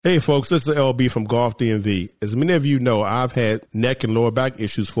Hey folks, this is LB from Golf DMV. As many of you know, I've had neck and lower back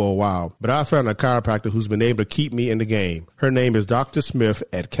issues for a while, but I found a chiropractor who's been able to keep me in the game. Her name is Dr. Smith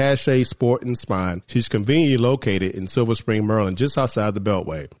at Cachet Sport and Spine. She's conveniently located in Silver Spring, Maryland, just outside the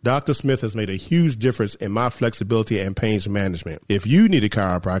Beltway. Dr. Smith has made a huge difference in my flexibility and pain management. If you need a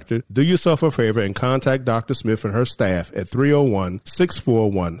chiropractor, do yourself a favor and contact Dr. Smith and her staff at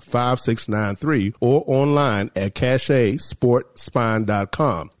 301-641-5693 or online at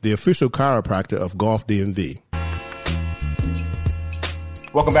cachetsportspine.com. The official chiropractor of Golf DMV.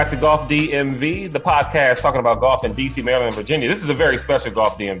 Welcome back to Golf DMV, the podcast talking about golf in D.C., Maryland, and Virginia. This is a very special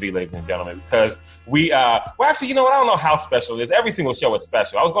Golf DMV, ladies and gentlemen, because actually, you know what? I don't know how special it is. Every single show is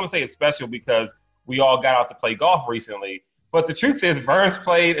special. I was going to say it's special because we all got out to play golf recently, but the truth is Vern's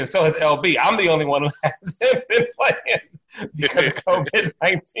played and so has LB. I'm the only one who hasn't been playing because of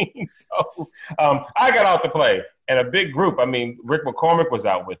COVID-19. So I got out to play. And a big group. I mean, Rick McCormick was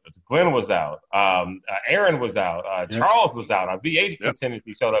out with us. Glenn was out. Aaron was out. Charles was out. Our VH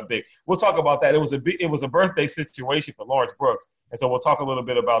contingency showed up big. We'll talk about that. It was a birthday situation for Lawrence Brooks, and so we'll talk a little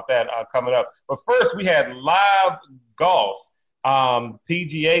bit about that coming up. But first, we had live golf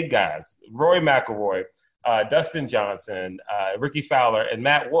PGA guys: Rory McIlroy, Dustin Johnson, Ricky Fowler, and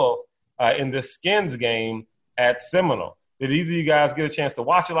Matt Wolff in the Skins game at Seminole. Did either of you guys get a chance to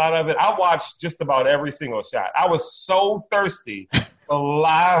watch a lot of it? I watched just about every single shot. I was so thirsty for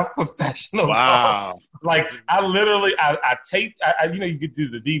live professional golf. Like, I literally, I taped, you know, you could do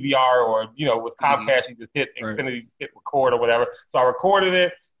the DVR or, you know, with Comcast, you just hit Xfinity, hit record or whatever. So I recorded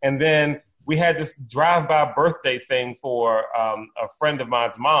it, and then we had this drive-by birthday thing for a friend of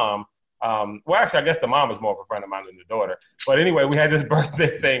mine's mom. Well, actually, I guess the mom was more of a friend of mine than the daughter. But anyway, we had this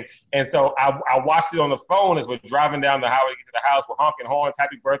birthday thing. And so I watched it on the phone as we're driving down the highway to get to the house. We're honking horns,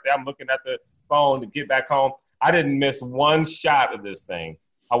 happy birthday. I'm looking at the phone to get back home. I didn't miss one shot of this thing.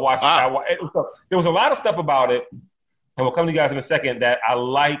 I watched there was a lot of stuff about it, and we'll come to you guys in a second, that I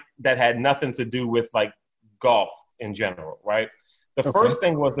like that had nothing to do with, like, golf in general, right? The first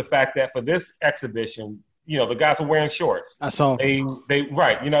thing was the fact that for this exhibition, you know, the guys were wearing shorts. I saw. They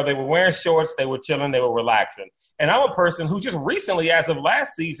right. You know, they were wearing shorts. They were chilling. They were relaxing. And I'm a person who just recently, as of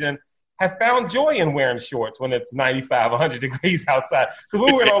last season, have found joy in wearing shorts when it's 95, 100 degrees outside. Because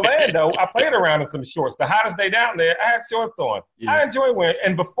when we were in Orlando, I played around in some shorts. The hottest day down there, I had shorts on. Yeah. I enjoy wearing.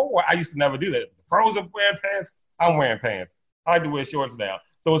 And before, I used to never do that. The pros are wearing pants. I'm wearing pants. I like to wear shorts now.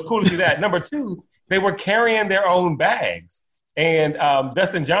 So it's cool to see that. Number two, they were carrying their own bags. And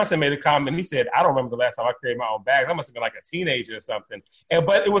Dustin Johnson made a comment. He said, I don't remember the last time I carried my own bags. I must have been like a teenager or something.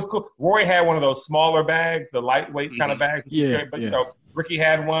 But it was cool. Rory had one of those smaller bags, the lightweight kind of bags. Yeah. But, you know, Ricky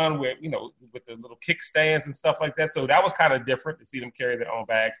had one with, you know, with the little kickstands and stuff like that. So that was kind of different to see them carry their own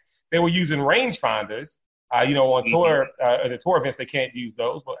bags. They were using rangefinders. You know, on tour, the tour events, they can't use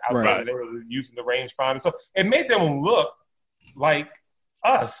those. But outside, they were using the rangefinders. So it made them look like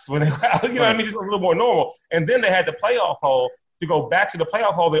us when they, you know what I mean, just a little more normal. And then they had the playoff hole. To go back to the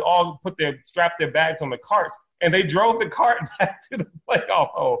playoff hole, they all strapped their bags on the carts, and they drove the cart back to the playoff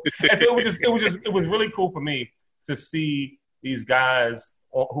hole. And so it was really cool for me to see these guys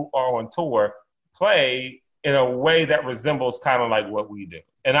who are on tour play in a way that resembles kind of like what we do.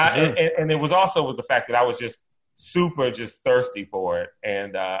 And and it was also with the fact that I was just super thirsty for it,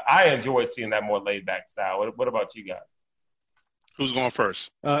 and I enjoyed seeing that more laid back style. What about you guys? Who's going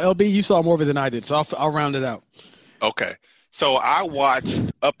first? LB, you saw more of it than I did, so I'll round it out. Okay. So I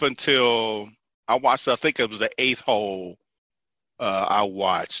watched I think it was the 8th hole I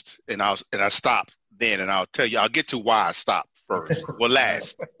watched, and I stopped then, and I'll tell you, I'll get to why I stopped first,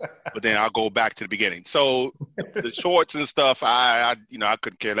 last, but then I'll go back to the beginning. So the shorts and stuff, I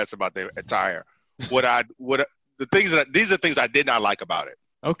couldn't care less about the attire. These are things I did not like about it.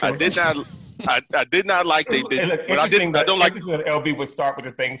 Okay. I did not like they did. But I don't like LB would start with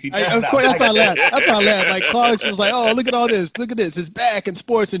the things he does. Of course, that's why I laughed. Like, Clark was like, "Oh, look at all this! Look at this! It's back in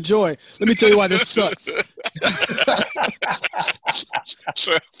sports and joy." Let me tell you why this sucks. You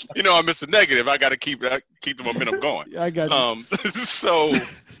know, I'm Mr. Negative. I got to keep the momentum going. I got you. So,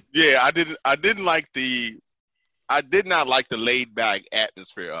 yeah, I did not like the laid back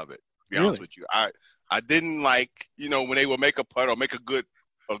atmosphere of it. To be honest with you, I didn't like, you know, when they would make a putt or make a good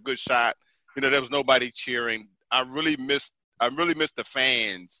shot. You know, there was nobody cheering. I really missed the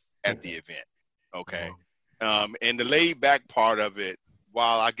fans at the event. Okay. And the laid back part of it,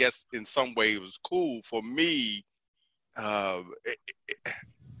 while I guess in some way it was cool for me,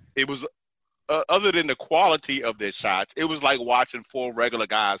 it was other than the quality of their shots, it was like watching 4 regular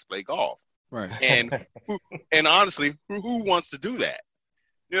guys play golf. Right. And honestly, who wants to do that?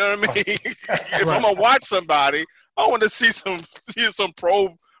 You know what I mean? If I'm gonna watch somebody, I want to see some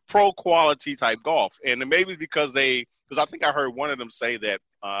pro quality type golf, and maybe because I think I heard one of them say that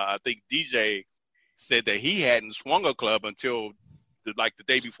I think DJ said that he hadn't swung a club until the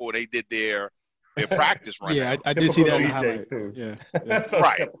day before they did their practice run. Yeah, I did see that in the highlight. Yeah.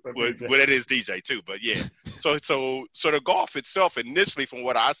 Right. Well, that is DJ too, but yeah. So the golf itself initially, from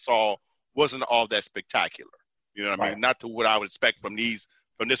what I saw, wasn't all that spectacular. You know what I mean? Not to what I would expect from this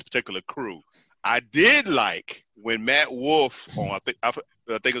particular crew. I did like when Matt Wolff on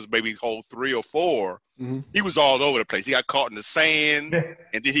I think it was maybe hole 3 or 4. Mm-hmm. He was all over the place. He got caught in the sand,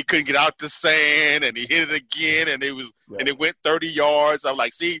 and then he couldn't get out the sand, and he hit it again, and it went 30 yards. I'm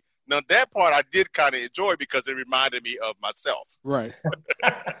like, see, now that part I did kind of enjoy because it reminded me of myself. Right.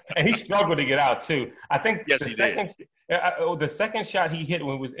 And he struggled to get out too. I think yes, he did. The second shot he hit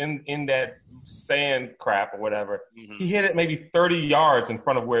when he was in that sand crap or whatever, he hit it maybe 30 yards in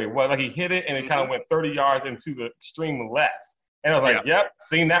front of where he was. Like he hit it and it kind of went 30 yards into the extreme left. And I was like, yep,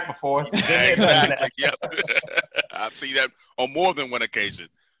 seen that before. Exactly. Yep. I've seen that on more than one occasion.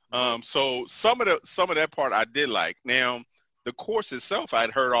 So some of that part I did like. Now, the course itself,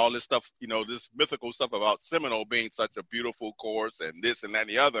 I'd heard all this stuff, this mythical stuff about Seminole being such a beautiful course and this and that and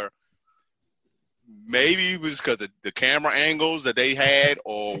the other. Maybe it was because of the camera angles that they had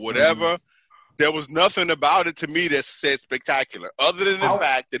or whatever. There was nothing about it to me that said spectacular, other than the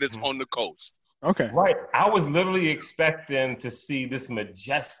fact that it's on the coast. Okay. Right. I was literally expecting to see this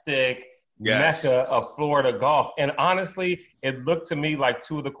majestic mecca of Florida golf. And honestly, it looked to me like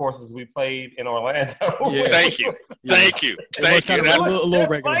 2 of the courses we played in Orlando. Yeah. Thank you. Thank you. That's kind of a little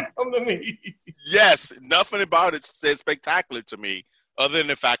regular. Like them to me. Yes. Nothing about it said spectacular to me, other than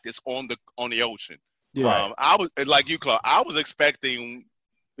the fact it's on the ocean. Yeah. I was like you, Claude. I was expecting,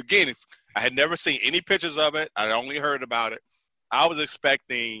 again, I had never seen any pictures of it. I only heard about it. I was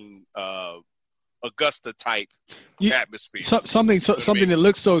expecting Augusta type atmosphere. Something that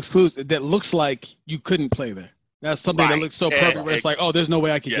looks so exclusive, that looks like you couldn't play there. That's something that looks so perfect where it's like, oh, there's no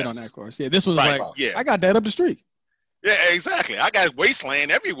way I could get on that course. Yeah, this was I got that up the street. Yeah, exactly. I got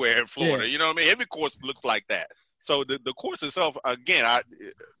wasteland everywhere in Florida. You know what I mean? Every course looks like that. So the course itself, again,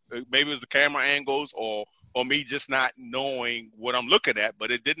 maybe it was the camera angles or me just not knowing what I'm looking at, but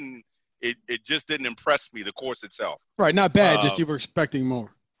it just didn't impress me, the course itself. Right, not bad, just you were expecting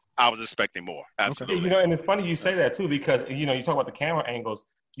more. I was expecting more, absolutely. Okay. And it's funny you say that too, because you talk about the camera angles.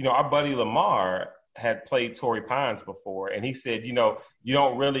 Our buddy Lamar had played Torrey Pines before, and he said, you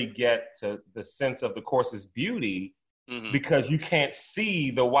don't really get to the sense of the course's beauty because you can't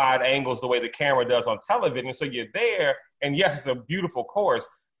see the wide angles the way the camera does on television. So you're there, and yes, it's a beautiful course,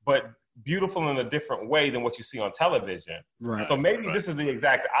 but beautiful in a different way than what you see on television. Right. So maybe this is the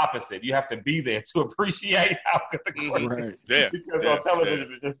exact opposite. You have to be there to appreciate how good the course is. Right. Yeah. Because on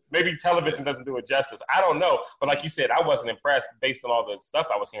television, maybe television doesn't do it justice. I don't know. But like you said, I wasn't impressed based on all the stuff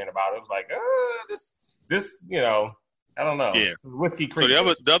I was hearing about. It was like, this, I don't know. Yeah. Whiskey Creek.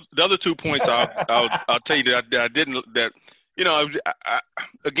 So the other 2 points I'll tell you that I didn't,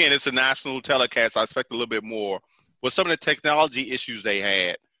 again, it's a national telecast. I expect a little bit more. But some of the technology issues they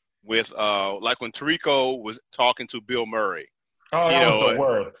had with, like when Tirico was talking to Bill Murray. Oh, that was the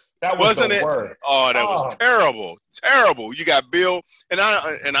worst. That wasn't the worst. Oh, that was terrible. You got Bill, and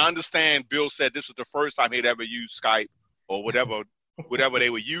I understand Bill said this was the first time he'd ever used Skype or whatever they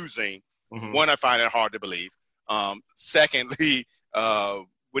were using. Mm-hmm. One, I find it hard to believe. Secondly,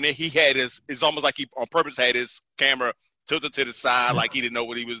 when he had it's almost like he on purpose had his camera tilted to the side like he didn't know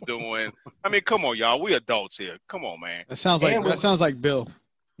what he was doing. I mean, come on, y'all. We adults here. Come on, man. That sounds like Bill.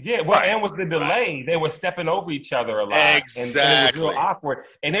 Yeah, well, and with the delay, they were stepping over each other a lot. Exactly. And it was real awkward.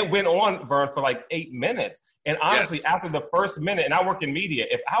 And it went on, Vern, for like 8 minutes. And honestly, after the first minute, and I work in media,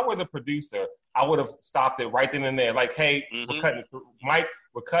 if I were the producer, I would have stopped it right then and there. Like, hey, we're cutting it. Mike,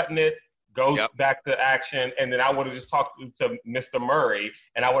 we're cutting it. Go back to action. And then I would have just talked to Mr. Murray,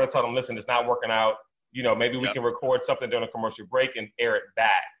 and I would have told him, listen, it's not working out. Maybe we can record something during a commercial break and air it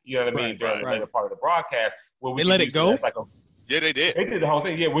back. You know what I mean? During the later part of the broadcast. Where we let it go? Yeah, they did. They did the whole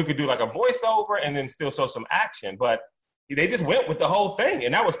thing. Yeah, we could do like a voiceover and then still show some action. But they just went with the whole thing,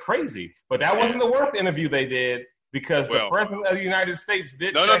 and that was crazy. But that wasn't the worst interview they did because the President of the United States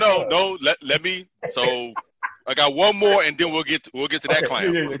did. No. Let me. So I got one more, and then we'll get to that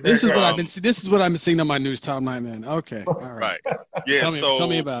claim. Yeah. This is what I've been. This is what I'm seeing on my news timeline, man. Okay, all right. Yeah. Tell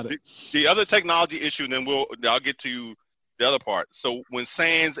me about it. The other technology issue, and then I'll get to the other part. So when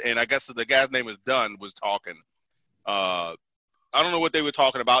Sands and I guess the guy's name is Dunn was talking. I don't know what they were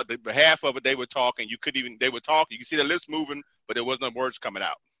talking about. The half of it they were talking. They were talking. You can see their lips moving, but there wasn't no words coming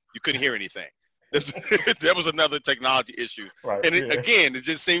out. You couldn't hear anything. That was another technology issue. Right, and again, it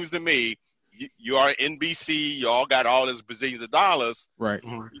just seems to me you are NBC. You all got all this bazillions of dollars. Right.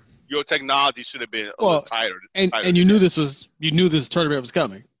 Mm-hmm. Your technology should have been a little tighter. And you knew this tournament was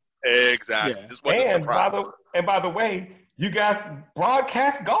coming. Exactly. Yeah. This wasn't a surprise. By the way, you guys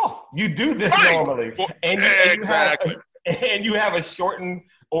broadcast golf. You do this normally, and you have a shortened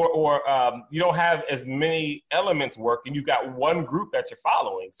or you don't have as many elements working. You've got one group that you're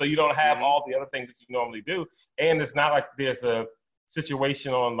following, so you don't have all the other things that you normally do. And it's not like there's a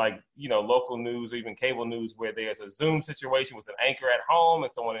situation on local news or even cable news where there's a Zoom situation with an anchor at home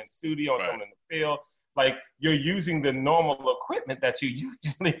and someone in the studio and someone in the field. Like, you're using the normal equipment that you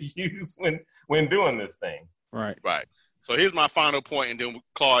usually use when doing this thing. Right. So here's my final point, and then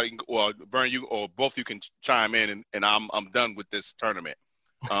Claude or Vern, you or both you can chime in, and I'm done with this tournament.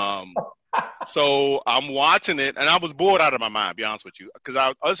 So I'm watching it, and I was bored out of my mind, to be honest with you, because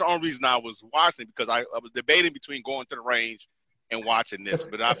that's the only reason I was watching it, because I was debating between going to the range and watching this,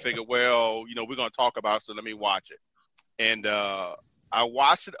 but I figured, well, we're going to talk about it, so let me watch it. And I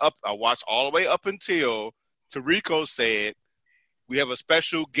watched all the way up until Tirico said, we have a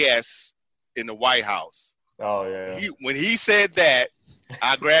special guest in the White House. Oh, yeah. When he said that,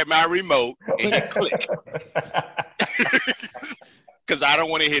 I grabbed my remote and hit click. Because I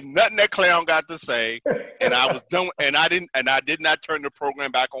don't want to hear nothing that clown got to say. And I was done, and I did not turn the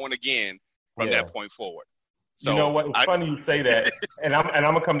program back on again from that point forward. So, you know what? It's funny you say that, and I'm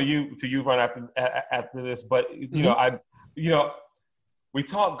gonna come to you Ron, after this. But we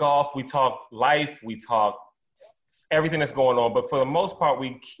talk golf, we talk life, we talk everything that's going on. But for the most part,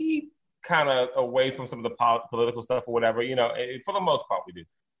 we keep kind of away from some of the political stuff or whatever. For the most part, we do.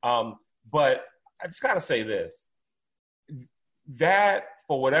 But I just gotta say this: that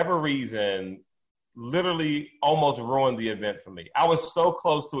for whatever reason, literally almost ruined the event for me. I was so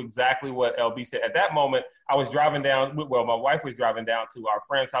close to exactly what LB said. At that moment, I was driving down, my wife was driving down to our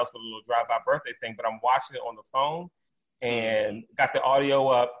friend's house for a little drive-by birthday thing, but I'm watching it on the phone and got the audio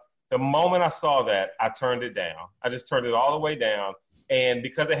up. The moment I saw that, I turned it down. I just turned it all the way down. And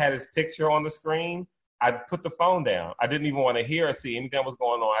because it had his picture on the screen, I put the phone down. I didn't even want to hear or see anything that was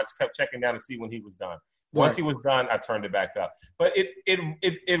going on. I just kept checking down to see when he was done. Once he was done, I turned it back up. But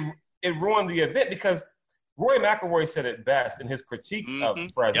it ruined the event because Rory McIlroy said it best in his critique of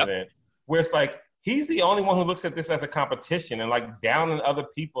the president, where it's like, he's the only one who looks at this as a competition and downing other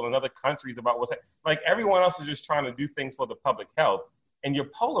people in other countries about what's like. Everyone else is just trying to do things for the public health, and you're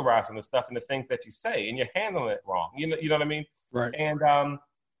polarizing the stuff and the things that you say, and you're handling it wrong. You know what I mean? Right.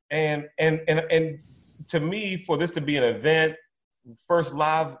 And to me, for this to be an event, first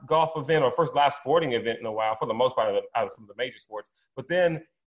live golf event or first live sporting event in a while, for the most part out of some of the major sports, but then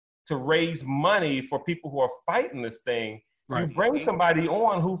to raise money for people who are fighting this thing, you bring somebody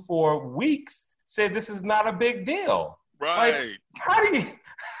on who for weeks said this is not a big deal. Right. How do you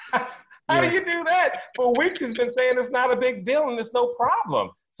do that? For weeks he's been saying it's not a big deal and it's no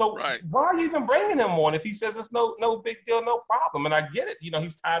problem. So why are you even bringing him on if he says it's no big deal, no problem? And I get it.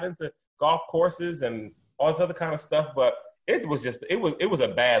 He's tied into golf courses and all this other kind of stuff, but it was a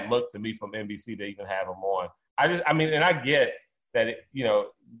bad look to me from NBC to even have him on. And I get that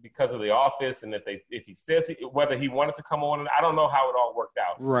because of The Office, and if he says whether he wanted to come on, I don't know how it all worked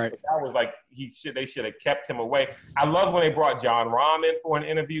out. Right. But that was like they should have kept him away. I love when they brought Jon Rahm in for an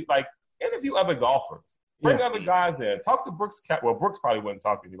interview. Interview other golfers. Bring other guys in. Talk to Brooks. Well, Brooks probably wouldn't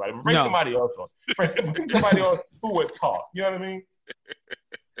talk to anybody. But bring somebody else on. Bring somebody else who would talk. You know what I mean?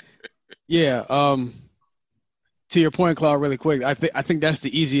 Yeah. To your point, Claude, really quick, I think that's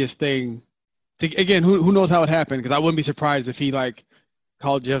the easiest thing. Again, who knows how it happened? Because I wouldn't be surprised if he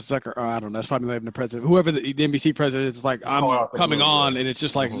called Jeff Zucker. Or I don't know. That's probably not even the president. Whoever the NBC president is, I'm coming on, and it's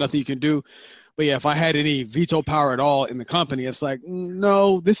just nothing you can do. But yeah, if I had any veto power at all in the company, it's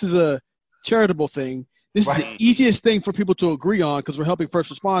no, this is a charitable thing. This is the easiest thing for people to agree on because we're helping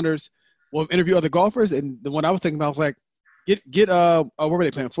first responders. We'll interview other golfers, and the one I was thinking about was get where were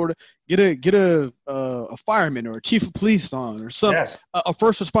they playing? Florida. Get a fireman or a chief of police on or a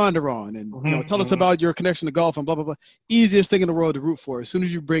first responder on, and tell us about your connection to golf and blah blah blah. Easiest thing in the world to root for. As soon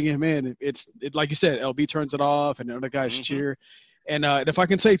as you bring him in, it's like you said, LB turns it off, and the other guys cheer. And if I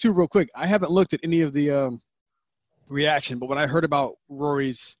can say too, real quick, I haven't looked at any of the reaction, but when I heard about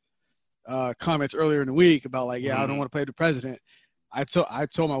Rory's comments earlier in the week about I don't want to play the president. I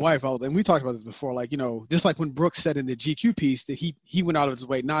told my wife, and we talked about this before, just like when Brooks said in the GQ piece that he went out of his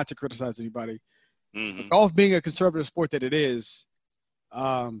way not to criticize anybody. Golf being a conservative sport that it is,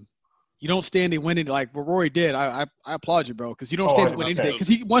 you don't stand and win it like what Rory did. I applaud you, bro, because you don't stand and win anything. Because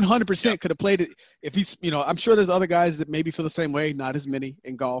he 100% could have played it if he's, I'm sure there's other guys that maybe feel the same way, not as many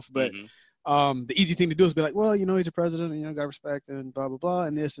in golf, but the easy thing to do is be like, well, he's a president, and got respect and blah blah blah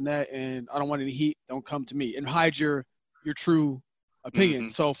and this and that, and I don't want any heat. Don't come to me and hide your true opinion.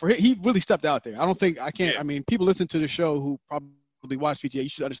 So for he really stepped out there. I can't. I mean, people listen to the show who probably watch PGA. You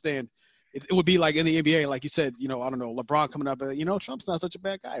should understand. It would be like in the NBA, like you said, I don't know, LeBron coming up, Trump's not such a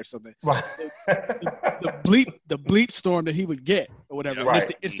bad guy or something. Right. The bleep storm that he would get or whatever.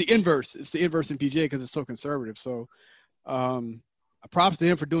 Right. It's the inverse. It's the inverse in PGA because it's so conservative. So, props to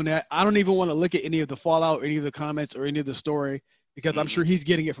him for doing that. I don't even want to look at any of the fallout, or any of the comments, or any of the story because I'm sure he's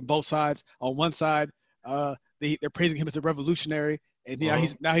getting it from both sides. On one side, they're praising him as a revolutionary, and now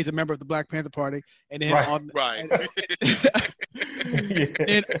he's a member of the Black Panther Party, and then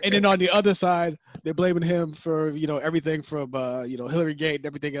and then on the other side, they're blaming him for everything from Hillary Gate and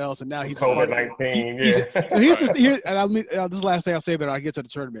everything else, and now he's COVID-19. This is the last thing I'll say, but I get to the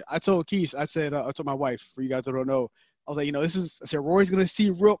tournament. I told Keish, I told my wife, for you guys that don't know, I was like, I said Rory's gonna see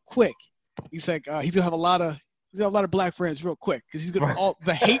real quick. He's like, he's gonna have a lot of black friends real quick because he's gonna all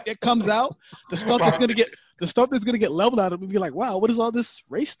the hate that comes out, the stuff that's gonna get leveled out of him, be like, wow, what is all this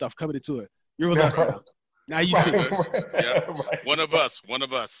race stuff coming into it? You're with us now. Now you see. Yeah. One of us.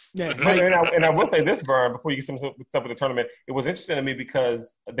 Yeah, and I will say this, Vern, before you get some stuff with the tournament, it was interesting to me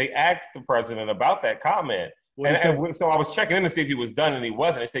because they asked the president about that comment. And so I was checking in to see if he was done, and he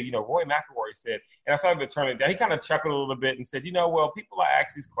wasn't. They said, Roy McIlroy said, and I started to turn it down. He kind of chuckled a little bit and said, well, people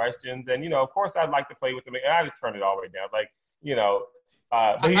ask these questions, and, of course I'd like to play with them. And I just turned it all the way down. Like,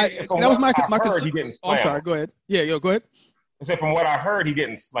 that was my concern. He didn't I'm sorry, go ahead. Yeah, go ahead. So from what I heard, he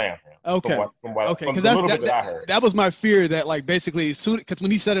didn't slam him. Okay. From the little bit that I heard. That was my fear that, like, basically, because when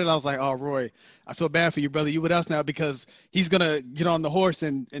he said it, I was like, oh, Roy, I feel bad for you, brother. You with us now because he's going to get on the horse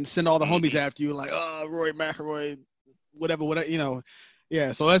and send all the homies after you. Like, oh, Roy McIlroy, whatever.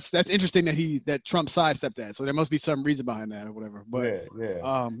 Yeah, so that's interesting that Trump sidestepped that. So there must be some reason behind that or whatever. But,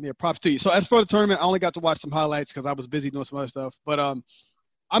 props to you. So as for the tournament, I only got to watch some highlights because I was busy doing some other stuff. But I'm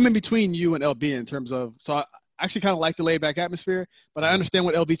in between you and LB in terms of – so I actually kind of like the laid-back atmosphere, but I understand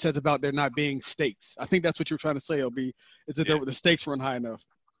what LB says about there not being stakes. I think that's what you're trying to say, LB, is that the stakes weren't high enough.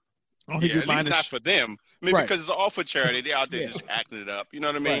 I don't think at least not for them. I mean, because it's all for charity. They're out there just acting it up. You know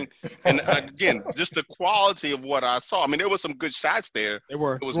what I mean? Right. And, again, just the quality of what I saw. I mean, there were some good shots there. There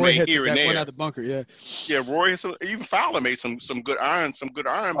were. It was Roy made here and there. One out the bunker, Yeah, Roy, even Fowler made some good iron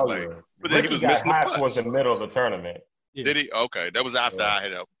play. Yeah. But then he was missing the putts. Was the middle of the tournament. Yeah. Did he? Okay. That was after I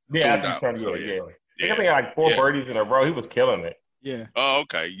had after the tournament, I think like 4 birdies in a row. He was killing it. Yeah. Oh,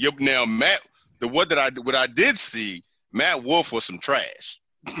 okay. Now, Matt, what I did see, Matt Wolff was some trash.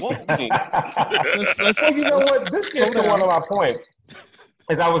 You know what? This gets to one of my points.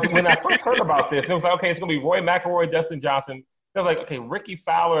 When I first heard about this, it was like, okay, it's gonna be Roy McIlroy, Dustin Johnson. I was like, okay, Ricky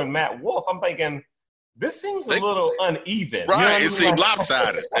Fowler and Matt Wolff. I'm thinking this seems a little uneven. Right? It seemed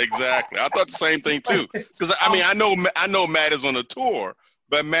lopsided. Exactly. I thought the same thing too. Because I know Matt is on a tour.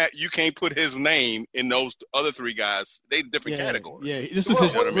 But, Matt, you can't put his name in those other 3 guys. They different categories. Yeah, this was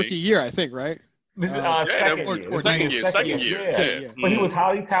his rookie year, I think, right? This is second year. Yeah. But he was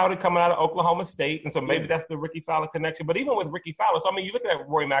highly touted coming out of Oklahoma State, and so maybe that's the Ricky Fowler connection. But even with Ricky Fowler, so, I mean, you look at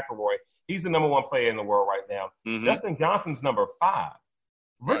Roy McIlroy, he's the number 1 player in the world right now. Mm-hmm. Dustin Johnson's number 5.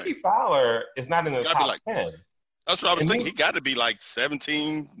 Ricky Fowler is not in the top 10. That's what I was thinking. He got to be like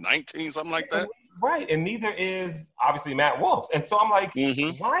 17, 19, something like that. Right, and neither is obviously Matt Wolff. And so I'm like,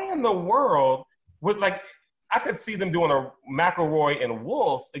 why in the world would I could see them doing a McIlroy and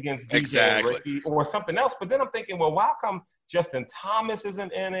Wolff against DJ and Ricky or something else. But then I'm thinking, well, why come Justin Thomas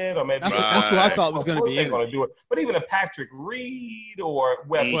isn't in it? Or maybe that's what I thought was going to be in it. Do it. But even a Patrick Reed or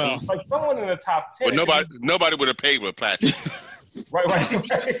Webb, like someone in the top 10. But nobody would have paid with Patrick. Right.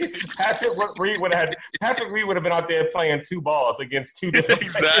 Patrick Reed would have been out there playing 2 balls against 2 different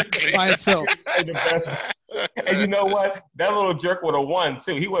exactly by himself. And you know what? That little jerk would have won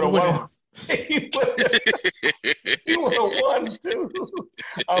too. He would have won. He would have won too.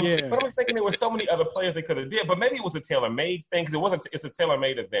 But I was thinking there were so many other players they could have did. But maybe it was a tailor-made thing because it wasn't. It's a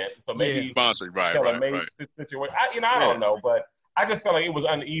tailor-made event, so maybe sponsored, right. Situation. I don't know, but I just felt like it was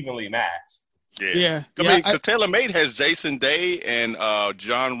unevenly matched. Yeah. I mean, because TaylorMade has Jason Day and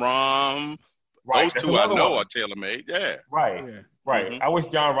John Rahm. Right. Those 2 I know are TaylorMade. Yeah. Right. Yeah. Right. Mm-hmm. I wish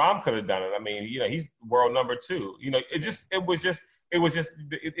John Rahm could have done it. I mean, he's world number 2.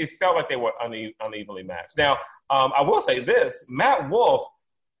 It felt like they were unevenly matched. Now, I will say this: Matt Wolff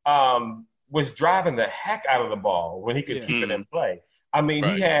was driving the heck out of the ball when he could keep it in play. I mean,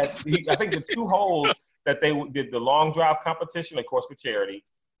 I think the 2 holes that they did the long drive competition, of course, for charity.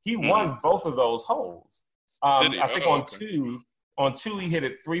 He won both of those holes. I think on 2 he hit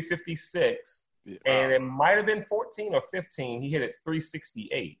it 356, and it might have been 14 or 15. He hit it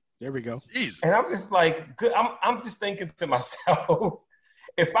 368. There we go. Jesus. And I'm just like, good. I'm just thinking to myself,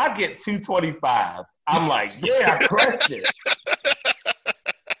 if I get 225, I'm like, yeah, I crushed it.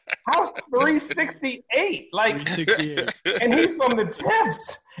 How's 368? Like, 368. and he's from the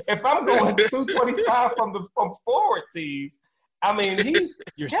tips. If I'm going 225 from forward tees, I mean,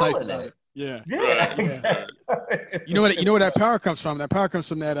 You're killing psyched about it. it. Yeah. Yeah. You know where that power comes from? That power comes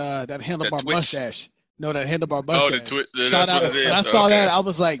from that handlebar twitch. mustache. No, that handlebar Oh, mustache. the twitch. Shout That's out. what it is. When I saw Okay. that, I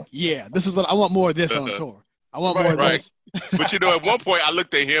was like, yeah, this is what I want, more of this on tour. I want more of Right. this. But at one point, I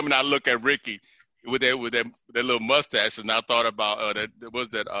looked at him and I looked at Ricky with that little mustache, and I thought about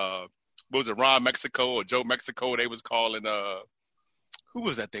was it Ron Mexico or Joe Mexico? They was calling who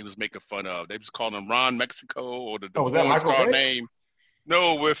was that they was making fun of? They was calling him Ron Mexico or the was that porn Michael star Vick? name.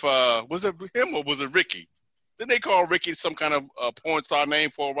 No, with was it him or was it Ricky? Didn't they call Ricky some kind of porn star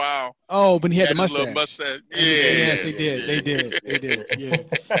name for a while? Oh, but he had the his mustache. little mustache. Yeah, Yes, they did.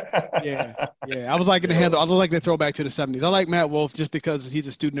 Yeah. I was liking the handle. I was liking the throwback to the 70s. I like Matt Wolf just because he's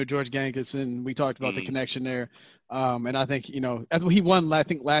a student of George Gangus, and we talked about the connection there. And I think, that's what he won. I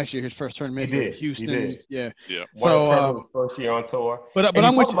think last year his first tournament in Houston. He did. Yeah. Yeah. So, First year on tour. but And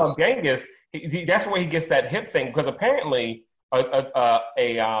I'm you with talk you. about Genghis. That's where he gets that hip thing, because apparently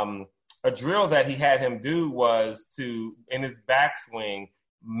a drill that he had him do was to, in his backswing,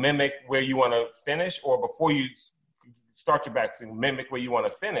 mimic where you want to finish, or before you start your backswing, mimic where you want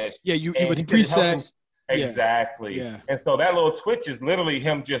to finish. Yeah, you And would he could help preset. him- Exactly. Yeah. And so that little twitch is literally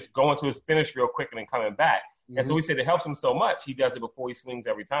him just going to his finish real quick and then coming back. And so he said it helps him so much, he does it before he swings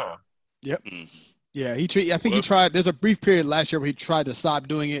every time. Yep. Mhm. Yeah, I think he tried. There's a brief period last year where he tried to stop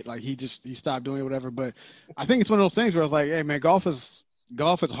doing it. Like he stopped doing it, whatever. But I think it's one of those things where I was like, hey man, golf is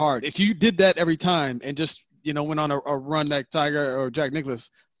hard. If you did that every time and just went on a run like Tiger or Jack Nicklaus,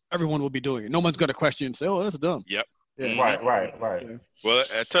 everyone will be doing it. No one's going to question and say, oh, that's dumb. Yep. Yeah. Right. Yeah. Well,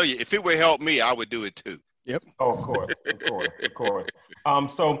 I tell you, if it would help me, I would do it too. Yep. Oh, of course.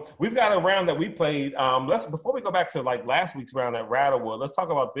 So we've got a round that we played. Before we go back to like last week's round at Rattlewood, let's talk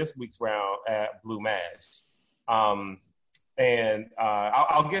about this week's round at Blue Mash. I'll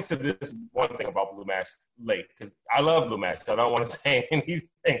get to this one thing about Blue Mash late, because I love Blue Mash. So I don't want to say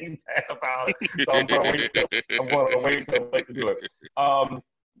anything bad about it. So I'm going to wait to do it.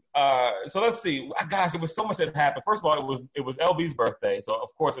 So let's see. Gosh, it was so much that happened. First of all, it was LB's birthday, so of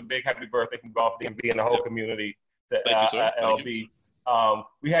course a big happy birthday from Golf DMV and the whole community to Thank you, sir. LB.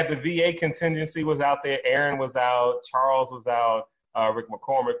 We had the VA contingency was out there. Aaron was out. Charles was out. Rick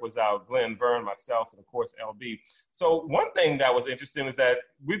McCormick was out. Glenn, Vern, myself, and of course LB. So one thing that was interesting is that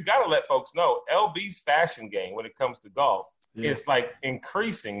we've got to let folks know LB's fashion game when it comes to golf is like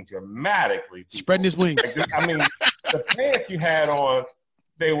increasing dramatically. Spreading his wings. I mean, the pants you had on,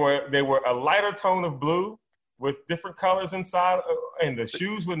 they were a lighter tone of blue with different colors inside, and the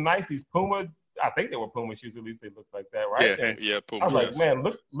shoes were nice. These Puma, I think they were Puma shoes. At least they looked like that, right? Yeah, Puma. I was like,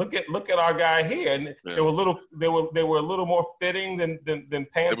 man, look at our guy here, and they were a little more fitting than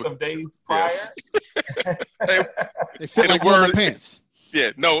pants of days prior. Yes. They fit like normal pants.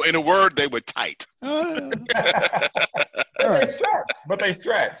 Yeah, no, in a word, they were tight. All But right. they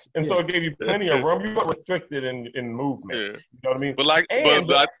stretch, and so it gave you plenty of room. You weren't restricted in movement. Yeah. You know what I mean? But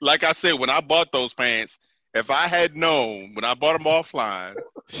like I said, when I bought those pants, if I had known when I bought them offline,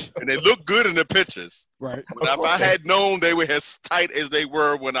 and they looked good in the pictures, Right. but if I had known they were as tight as they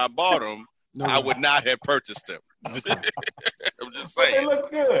were when I bought them, I would not have purchased them. Okay. I'm just But they saying. look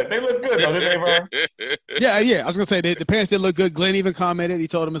good. They look good, though, didn't they, Vern? Yeah. I was gonna say the pants did look good. Glenn even commented. He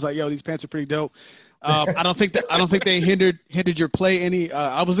told him, "It's like, yo, these pants are pretty dope." I don't think they hindered your play any.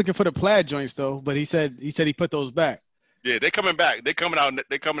 I was looking for the plaid joints though, but he said he put those back. Yeah, they're coming back. They're coming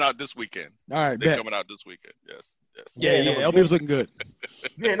out this weekend. All right, They're bet. coming out this weekend. Yes. Yeah. LB was looking good.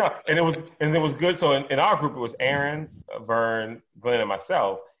 Yeah, no, and it was good. So in our group, it was Aaron, Vern, Glenn, and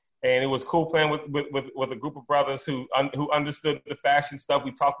myself, and it was cool playing with a group of brothers who understood the fashion stuff.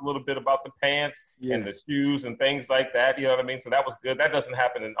 We talked a little bit about the pants and the shoes and things like that. You know what I mean? So that was good. That doesn't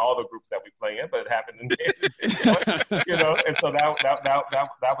happen in all the groups that we play in, but it happened in and so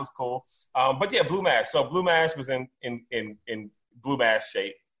that was cool. But yeah, Blue Mash. So Blue Mash was in Blue Mash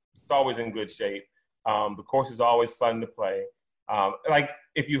shape. It's always in good shape. The course is always fun to play. Like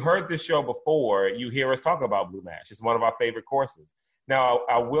if you heard this show before, you hear us talk about Blue Mash. It's one of our favorite courses. Now,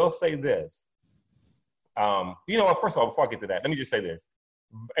 I will say this. You know what? First of all, before I get to that, let me just say this.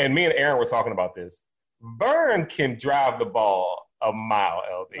 And me and Aaron were talking about this. Vern can drive the ball a mile,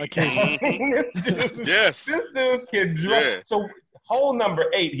 LB. Yes. This dude can drive. Yeah. So hole number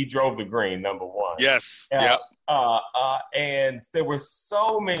 8, he drove the green, number 1. Yes. Yep. And there were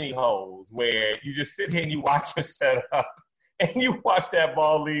so many holes where you just sit here and you watch him set up. and you watch that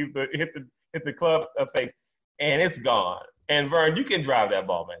ball hit the club face, and it's gone. And Vern, you can drive that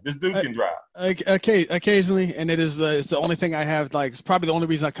ball, man. This dude can drive. Occasionally, and it's the only thing I have. Like, it's probably the only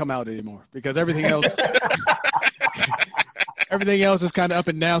reason I come out anymore, because everything else. Everything else is kind of up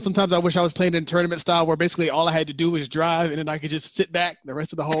and down. Sometimes I wish I was playing in tournament style, where basically all I had to do was drive, and then I could just sit back the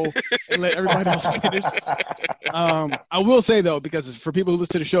rest of the hole and let everybody else finish. I will say, though, because for people who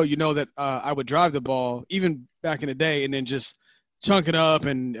listen to the show, you know that I would drive the ball even back in the day, and then just chunk it up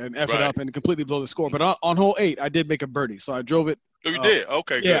and F it up and completely blow the score. But on hole 8, I did make a birdie, so I drove it. Oh, you did?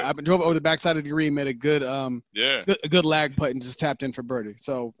 Okay, yeah, good. I drove it over the backside of the green, made a good a good lag putt, and just tapped in for birdie.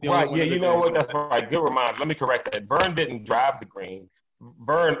 So right, yeah, you know what? That's right. Good reminder. Let me correct that. Vern didn't drive the green.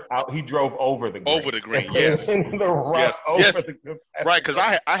 Vern he drove over the green. Over the green, yes. In the rough, over the green. Right, because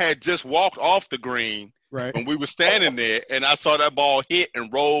I had just walked off the green when we were standing there, and I saw that ball hit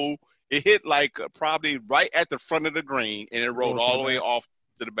and roll. It hit like probably right at the front of the green, and it rolled all the way off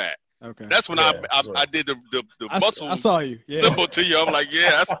to the back. Okay. That's when I did the muscle. I saw you. Yeah. Symbol to you. I'm like,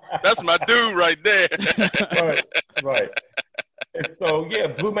 yeah, that's my dude right there. right. And so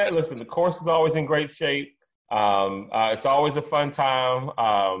Blue Match. Listen, the course is always in great shape. It's always a fun time.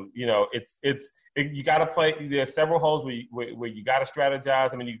 You got to play. There's several holes where you got to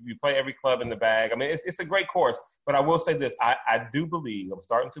strategize. I mean, you play every club in the bag. I mean, it's a great course. But I will say this: I do believe, I'm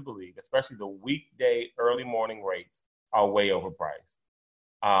starting to believe, especially the weekday early morning rates are way overpriced.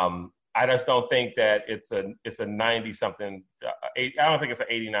 I just don't think that it's a 90 something. I don't think it's an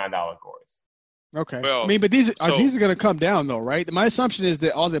 $89 course. Okay. Well, I mean, but these are going to come down though, right? My assumption is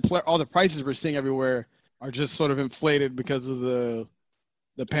that all the prices we're seeing everywhere are just sort of inflated because of the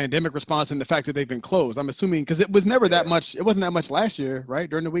pandemic response and the fact that they've been closed. I'm assuming because it was never that much. It wasn't that much last year, right?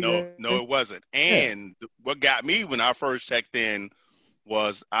 During the weekend. No, it wasn't. And what got me when I first checked in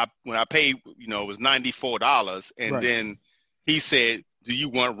was when I paid, it was $94, and then he said, "Do you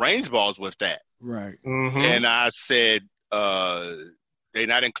want range balls with that?" Right. Mm-hmm. And I said, "They're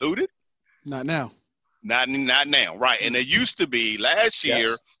not included." Not now. Not now, right? And it used to be last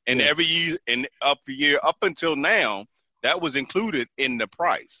year, and every year and up until now, that was included in the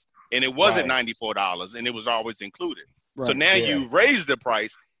price, and it wasn't $94, and it was always included. Right. So now you raised the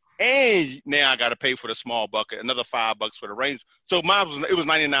price, and now I got to pay for the small bucket, another $5 for the range. So it was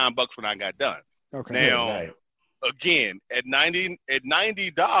 $99 when I got done. Okay. Now, again, at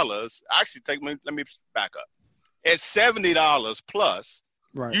 $90, actually, let me back up. At $70 plus.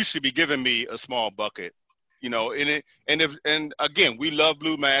 Right. You should be giving me a small bucket, and again, we love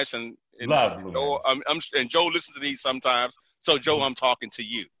Blue Match and love Blue Match. And Joe listens to these sometimes. So Joe, I'm talking to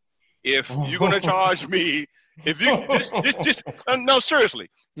you. If you're gonna charge me, if you just no, seriously,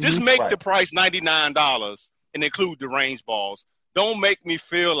 just make the price $99 and include the range balls. Don't make me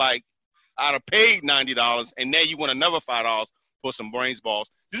feel like I'd have paid $90 and now you want another $5 for some range balls.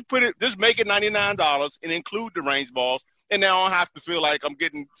 Just make it $99 and include the range balls. And now I don't have to feel like I'm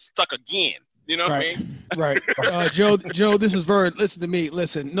getting stuck again. You know what I mean? Right. Joe, this is Vern. Listen to me.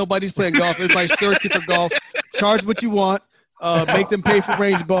 Listen, nobody's playing golf. Everybody's thirsty for golf. Charge what you want. Make them pay for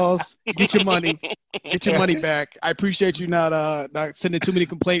range balls. Get your money. Get your money back. I appreciate you not sending too many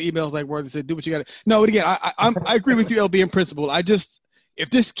complaint emails like where they said do what you got to. No, but again, I agree with you, LB, in principle. If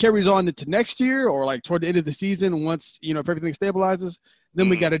this carries on into next year or like toward the end of the season, once if everything stabilizes, then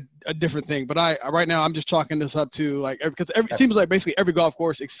we got a different thing. But right now I'm just chalking this up to because it seems like basically every golf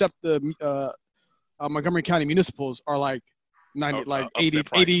course except the Montgomery County municipals are like 90, like 80 to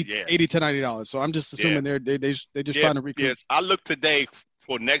 $90. So I'm just assuming they're just trying to recoup. Yes, I looked today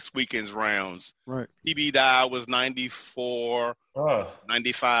for next weekend's rounds. Right. PB was 94,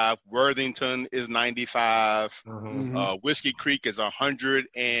 95. Worthington is 95. Mm-hmm. Whiskey Creek is 100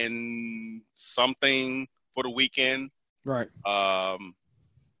 and something for the weekend. Right.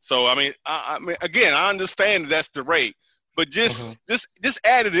 So I mean, again, I understand that's the rate, but just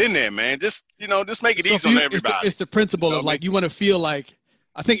add it in there, man. Just make it easy on everybody. It's the principle of you want to feel like.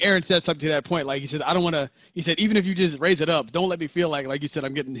 I think Aaron said something to that point. Like he said, I don't want to. He said, even if you just raise it up, don't let me feel like you said,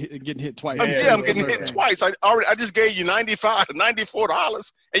 I'm getting hit twice. I'm getting hit twice. I just gave you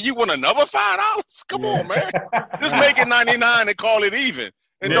 $94, and you want another $5? Come on, man. Just make it $99 and call it even.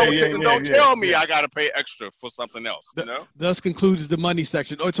 And don't tell me I got to pay extra for something else. Thus concludes the money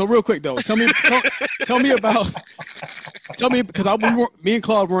section. Oh, so real quick though, tell me because me and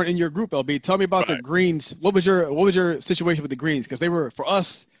Claude weren't in your group, LB. Tell me about the greens. What was your situation with the greens? Because they were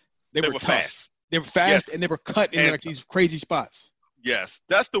fast. They were fast, and they were cut in these crazy spots. Yes,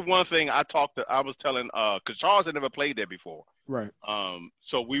 that's the one thing I was telling because Charles had never played there before. Right.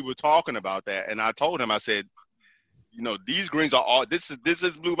 So we were talking about that, and I told him, I said, these greens are all. This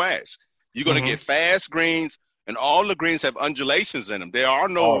is Blue Match. You're gonna get fast greens, and all the greens have undulations in them. There are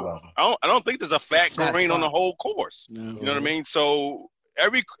no. I don't think there's a flat green on the whole course. No. You know what I mean? So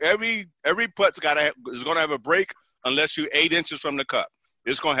every putt's is going to have a break unless you're 8 inches from the cup.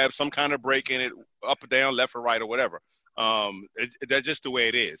 It's going to have some kind of break in it, up or down, left or right, or whatever. That's just the way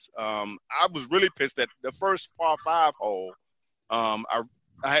it is. I was really pissed at the first par 5 hole. I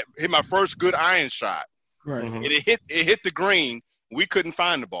hit my first good iron shot. Right. And it hit the green. We couldn't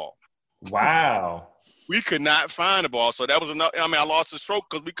find the ball. Wow. We could not find the ball. So that was enough. I mean, I lost the stroke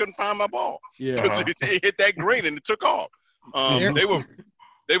because we couldn't find my ball. Yeah. Because it hit that green and it took off.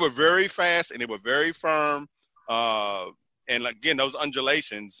 They were very fast and they were very firm. And again, those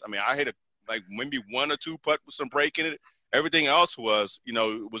undulations. I mean, I hit maybe 1 or 2 putt with some break in it. Everything else was,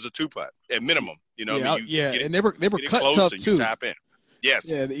 was a 2 putt at minimum. And they were cut tough too. Tap in. Yes.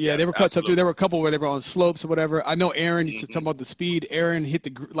 Yeah, they were cut tough too. There were a couple where they were on slopes or whatever. I know Aaron used to talk about the speed. Aaron hit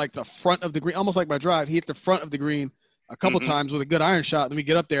the front of the green, almost like my drive. He hit the front of the green a couple times with a good iron shot. Then we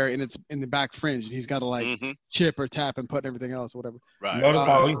get up there and it's in the back fringe. And he's got to chip or tap and put everything else or whatever. Right. Notice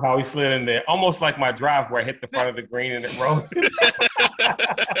how he slid in there, almost like my drive where I hit the front of the green and it rolled.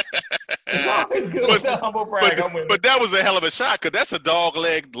 But that was a hell of a shot because that's a dog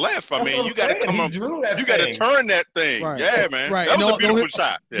leg left. I mean, you got to come up. You got to turn that thing. Right. Yeah, man. Right. That was a beautiful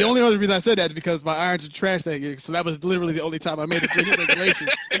shot. The only other reason I said that is because my irons are trash that year. So that was literally the only time I made a green regulation.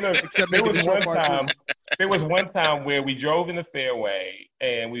 There was one time where we drove in the fairway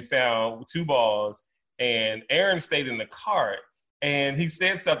and we found 2 balls, and Aaron stayed in the cart. And he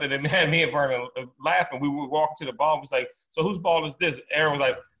said something that had me and Vernon laughing. We were walking to the ball and was like, so whose ball is this? Aaron was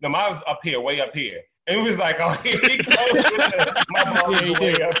like, no, mine was up here, way up here. And it was like, oh, he closed with it. My ball was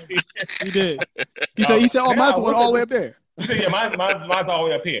way up here. He did. He said, oh, mine's all the way up there. Yeah, mine's all the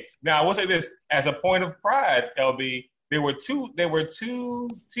way up here. Now, I will say this, as a point of pride, LB, there were two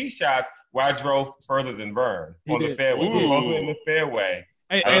tee shots where I drove further than Vern the fairway. We were both in the fairway.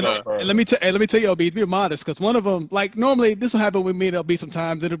 And let me tell you, LB, be modest, because one of them, like normally this will happen with me and LB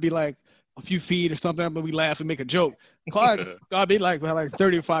sometimes. It'll be like a few feet or something, but we laugh and make a joke. Clark got me like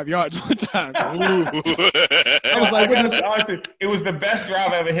 35 yards one time. I was like, honestly, it was the best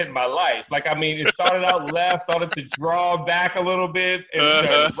drive I ever hit in my life. Like, I mean, it started out left, started to draw back a little bit,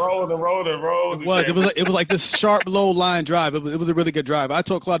 and rolled. It was like this sharp, low line drive. It was a really good drive. I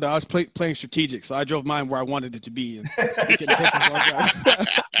told Claude that I was playing strategic, so I drove mine where I wanted it to be. And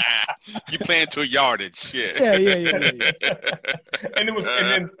you playing to a yardage, yeah. And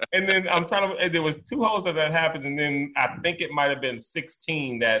then I'm trying to. There was 2 holes that happened, and then I think it might have been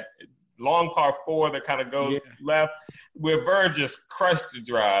 16, that long par 4 that kind of goes left, where Vern just crushed the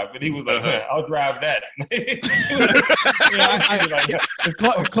drive, and he was like, I'll drive that.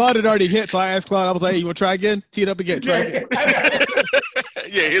 Claude had already hit, so I asked Claude, I was like, hey, you want to try again? Tee it up again. Try again.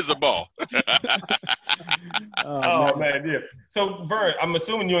 Yeah, here's the ball. Oh, man, yeah. So, Vern, I'm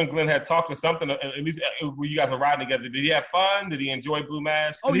assuming you and Glenn had talked or something, at least when you guys were riding together. Did he have fun? Did he enjoy Blue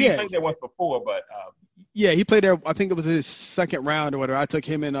Mash? Oh, yeah. He played there once before, but... Yeah, he played there. I think it was his second round or whatever. I took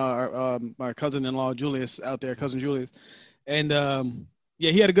him and my cousin-in-law, Julius, out there, cousin Julius. And,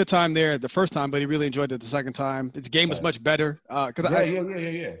 he had a good time there the first time, but he really enjoyed it the second time. His game was much better. Yeah,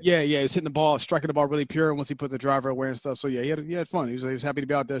 he was hitting the ball, striking the ball really pure once he put the driver away and stuff. So, yeah, he had fun. He was happy to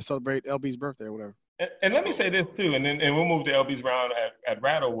be out there to celebrate LB's birthday or whatever. And let me say this, too, and we'll move to LB's round at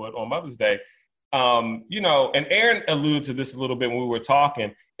Rattlewood on Mother's Day. And Aaron alluded to this a little bit when we were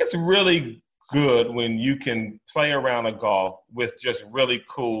talking. It's really good when you can play around a golf with just really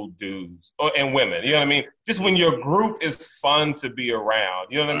cool dudes and women. You know what I mean? Just when your group is fun to be around.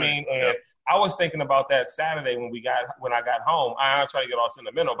 You know what I mean? And I was thinking about that Saturday when I got home. I'm trying to get all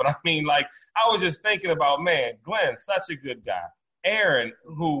sentimental, but I mean, like, I was just thinking about, man, Glenn, such a good guy. Aaron,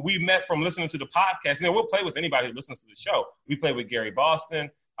 who we met from listening to the podcast. We'll play with anybody who listens to the show. We play with Gary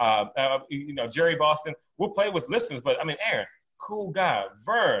Boston, Jerry Boston. We'll play with listeners, but I mean, Aaron, cool guy.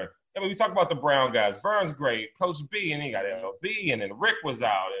 Vern. I mean, we talk about the Brown guys. Vern's great. Coach B, and he got LB, and then Rick was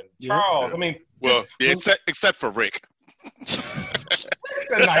out, and Charles. Yeah. I mean, except for Rick.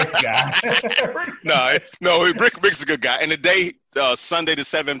 a nice guy. No, Rick's a good guy. And the day, Sunday the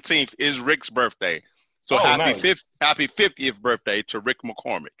 17th, is Rick's birthday. So happy 50th birthday to Rick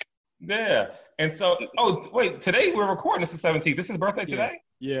McCormick. Yeah. And so, today we're recording. This is the 17th. This is his birthday today?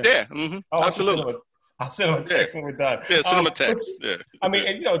 Yeah. Yeah. Mm-hmm. Absolutely. I'll send him a text when we're done. Yeah, send him a text. Yeah. I mean,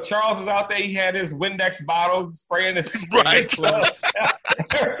 and, Charles was out there. He had his Windex bottle spraying his right.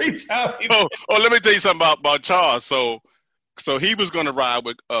 Every time. Let me tell you something about Charles. So he was going to ride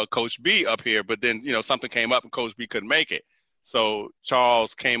with Coach B up here, but then something came up and Coach B couldn't make it. So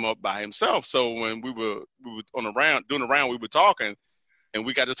Charles came up by himself. So when we were on the round doing the round, we were talking, and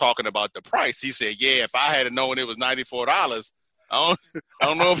we got to talking about the price. He said, "Yeah, if I had known it was $94, I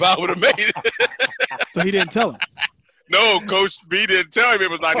don't know if I would have made it." So he didn't tell him. No, Coach B didn't tell him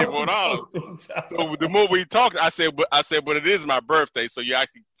it was $94. So the more we talked, I said, but it is my birthday, so you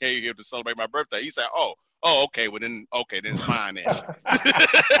actually came here to celebrate my birthday. He said, "Oh, okay, well then it's fine then."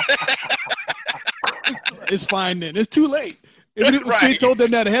 It's fine then. It's too late. If he told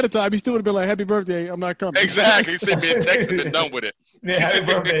them that ahead of time, he still would have been like, "Happy birthday, I'm not coming." Exactly. He sent me a text and been done with it. Yeah, happy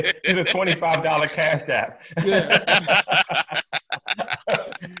birthday. It's a $25 cash app. Yeah.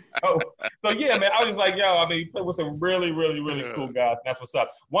 So yeah, man, I was like, yo, I mean, he played with some really, really, really cool guys. That's what's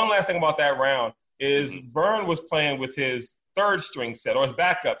up. One last thing about that round is Vern was playing with his third string set or his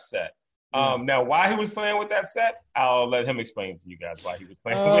backup set. Now, why he was playing with that set, I'll let him explain to you guys why he was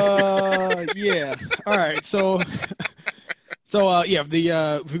playing with it. Yeah. All right. So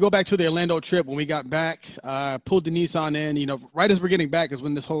if we go back to the Orlando trip, when we got back, pulled the Nissan in, right as we're getting back is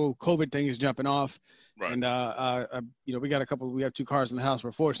when this whole COVID thing is jumping off. Right. And, we have 2 cars in the house.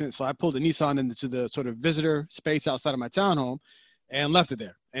 We're fortunate. So I pulled the Nissan into the sort of visitor space outside of my townhome and left it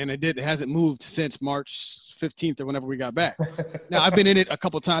there. And it hasn't moved since March 15th or whenever we got back. Now, I've been in it a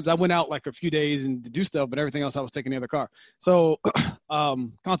couple of times. I went out like a few days and to do stuff, but everything else I was taking the other car. So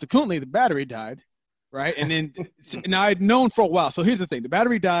consequently, the battery died. Right. And then now I'd known for a while. So here's the thing. The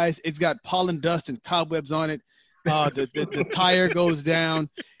battery dies. It's got pollen dust and cobwebs on it. The tire goes down.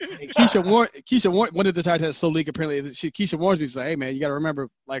 And Keisha warned, one of the tires had a slow leak apparently. Keisha warns me, she's like, "Hey man, you got to remember,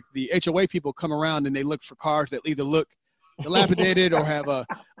 like the HOA people come around and they look for cars that either look dilapidated or have a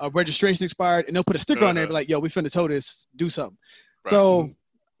registration expired, and they'll put a sticker on there and be like, yo, we finna tow this, do something." Right. So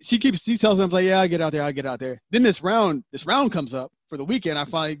she tells me, I'm like, "Yeah, I'll get out there. Then this round comes up for the weekend. I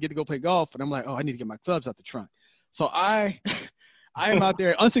finally get to go play golf, and I'm like, oh, I need to get my clubs out the trunk. So I am out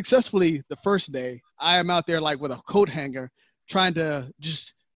there unsuccessfully the first day. I am out there like with a coat hanger trying to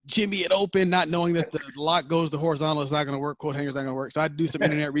just jimmy it open, not knowing that the lock goes to horizontal. It's not going to work. Coat hanger's not going to work. So I do some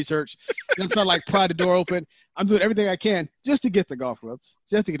internet research. Then I'm trying to like pry the door open. I'm doing everything I can just to get the golf clubs,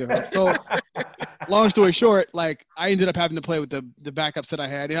 just to get them. So long story short, like I ended up having to play with the backup set I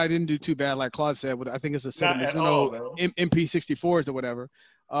had. And I didn't do too bad, like Claude said. I think it's a set of Mizuno MP64s or whatever.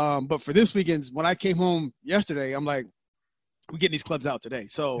 But for this weekend, when I came home yesterday, I'm like, we're getting these clubs out today.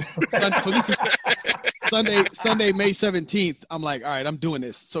 So this is Sunday, May 17th. I'm like, all right, I'm doing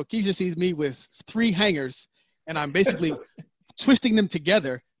this. So Keisha sees me with 3 hangers, and I'm basically twisting them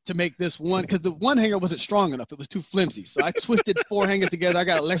together to make this one, because the one hanger wasn't strong enough. It was too flimsy. So I twisted 4 hangers together. I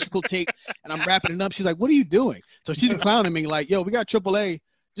got electrical tape, and I'm wrapping it up. She's like, what are you doing? So she's clowning me like, yo, we got AAA.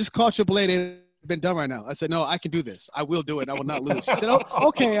 Just call AAA. They've been done right now. I said, no, I can do this. I will do it. I will not lose. She said, oh,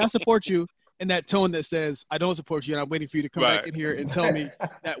 okay, I support you. In that tone that says, I don't support you, and I'm waiting for you to come back in here and tell me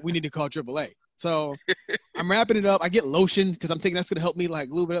that we need to call AAA. So I'm wrapping it up. I get lotion because I'm thinking that's going to help me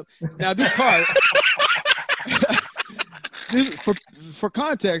like lube it up. Now this car, for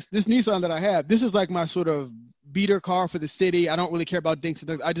context, this Nissan that I have, this is like my sort of beater car for the city. I don't really care about dinks and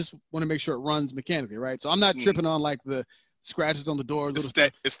things. I just want to make sure it runs mechanically, right? So I'm not tripping on like the scratches on the door, little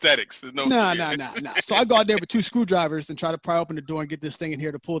aesthetics. No. So I go out there with 2 screwdrivers and try to pry open the door and get this thing in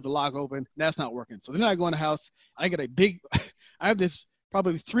here to pull the lock open. That's not working. So then I go in the house. I get I have this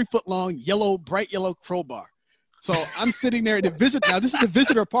probably 3-foot long bright yellow crowbar. So I'm sitting there now this is the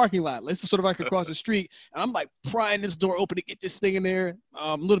visitor parking lot. This is sort of like across the street. And I'm like prying this door open to get this thing in there.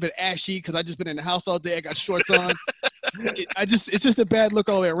 A little bit ashy because I just been in the house all day. I got shorts on. It's just a bad look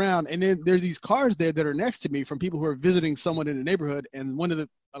all the way around. And then there's these cars there that are next to me from people who are visiting someone in the neighborhood. And one of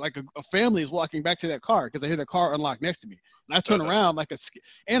a family is walking back to that car because I hear the car unlock next to me. And I turn around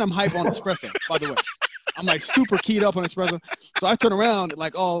and I'm hype on espresso, by the way. I'm like super keyed up on espresso. So I turn around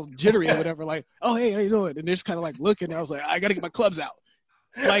like all jittery or whatever, like, oh, hey, how you doing? And they're just kind of like looking. And I was like, I got to get my clubs out.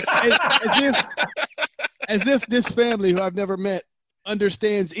 Like as if this family who I've never met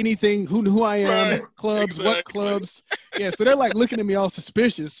understands anything, who I am, clubs, exactly. What clubs. Yeah, so they're like looking at me all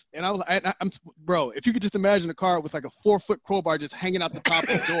suspicious. And I was like, I'm bro, if you could just imagine a car with like a 4-foot crowbar just hanging out the top of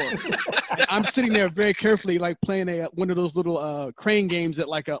the door. And I'm sitting there very carefully like playing one of those little crane games at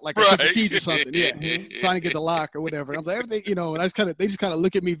like a Chuck E. Cheese or something. Yeah, trying to get the lock or whatever. And I'm like, everything, and they just kind of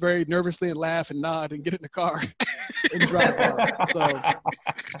look at me very nervously and laugh and nod and get in the car and drive off. So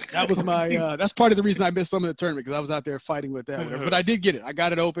that was my that's part of the reason I missed some of the tournament, because I was out there fighting with that. Whatever. But I did get it. I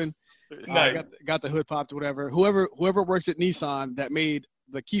got it open. Got the hood popped or whatever. Whoever works at Nissan that made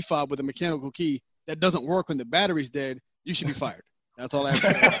the key fob with a mechanical key that doesn't work when the battery's dead, you should be fired. That's all I have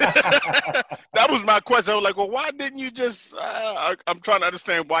to say. That was my question. I was like, well, why didn't you just? I'm trying to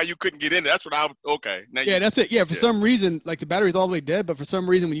understand why you couldn't get in. That's what I was. Okay. Now Yeah, that's it. Yeah, for some reason, like the battery's all the way dead, but for some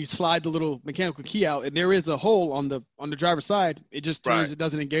reason, when you slide the little mechanical key out, and there is a hole on the driver's side, it just turns. Right. It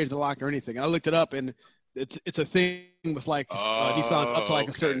doesn't engage the lock or anything. And I looked it up, and it's a thing with like Nissans up to like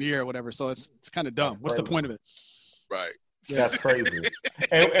a certain year or whatever. So it's kind of dumb. What's the point of it? Right. That's crazy.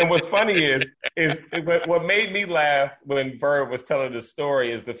 And what's funny is what made me laugh when Bird was telling the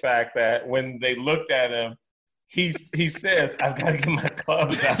story is the fact that when they looked at him, he says, "I've got to get my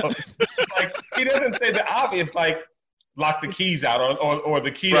clubs out." Like he doesn't say the obvious, like lock the keys out, or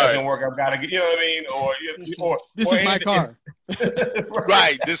the key doesn't work. I've got to get, you know what I mean? Or this is my car.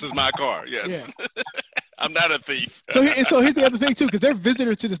 Right. This is my car. Yes. Yeah. I'm not a thief. So here's the other thing too, because they're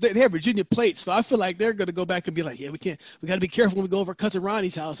visitors to the state. They have Virginia plates, so I feel like they're gonna go back and be like, yeah, we got to be careful when we go over cousin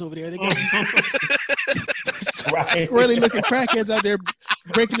Ronnie's house over there. They got squirrely looking crackheads out there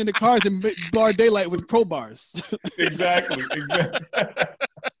breaking into cars in broad daylight with crowbars. Exactly.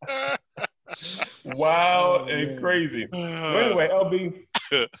 Wow, and crazy. Well, anyway, LB,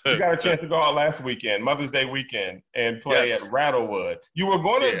 you got a chance to go out last weekend, Mother's Day weekend, and play at Rattlewood. You were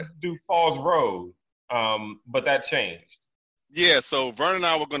going to do Falls Road, but that changed. Yeah, so Vernon and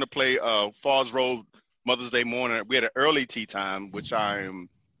I were going to play Falls Road Mother's Day morning. We had an early tea time, which I'm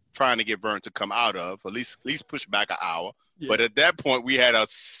trying to get Vernon to come out of, at least push back an hour. Yeah. But at that point, we had a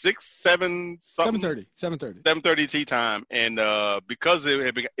 7:30 tea time, and because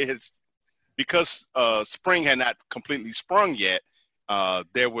because spring had not completely sprung yet,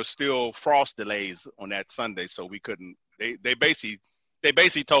 there were still frost delays on that Sunday, so we couldn't. They basically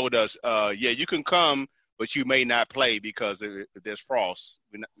told us, you can come, but you may not play because if there's frost.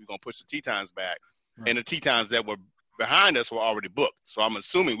 We're going to push the tee times back, and the tee times that were behind us were already booked. So I'm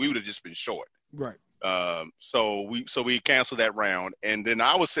assuming we would have just been short. Right. So we canceled that round, and then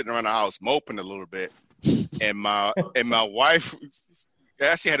I was sitting around the house moping a little bit, and my wife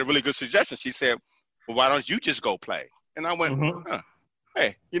actually had a really good suggestion. She said, "Well, why don't you just go play?" And I went,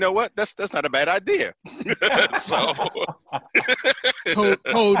 "Hey, you know what? That's not a bad idea." So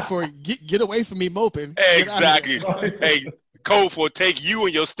code for get away from me moping. Exactly. Hey, code for take you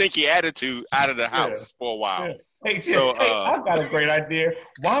and your stinky attitude out of the house for a while. Yeah. Hey, I've got a great idea.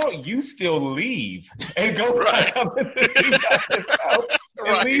 Why don't you still leave and go right.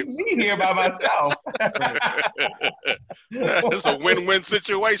 And leave me here by myself? It's a win-win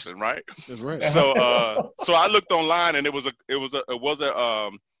situation, right? That's right. So I looked online, and it was a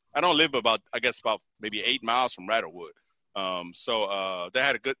I don't live about maybe 8 miles from Rattlewood. So I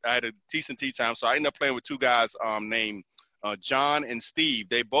had a decent tea time. So I ended up playing with two guys named John and Steve.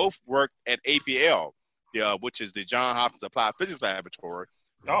 They both worked at APL. Which is the Johns Hopkins Applied Physics Laboratory,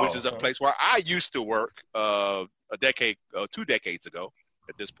 which is a place where I used to work 2 decades ago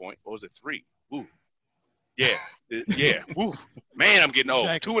at this point. Or was it 3? Ooh. Yeah. Ooh. Man, I'm getting old.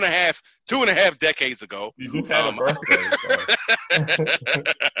 Exactly. 2.5 decades ago. You just had a birthday.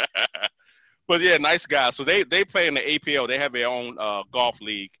 But yeah, nice guys. So they play in the APL. They have their own golf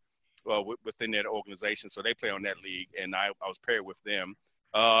league within their organization. So they play on that league, and I was paired with them.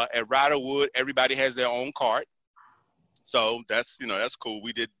 At Rattlewood, everybody has their own cart, so that's cool.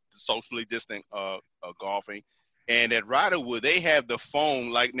 We did socially distant golfing, and at Rattlewood they have the foam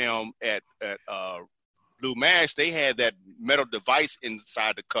like now at Blue Mash. They had that metal device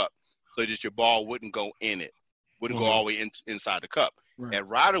inside the cup so that your ball wouldn't go in it, wouldn't go all the way inside the cup. Right. At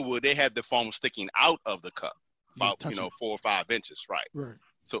Rattlewood they had the foam sticking out of the cup about 4 or 5 inches, right?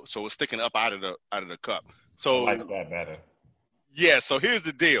 So it's sticking up out of the cup. So I like that better. Yeah, so here's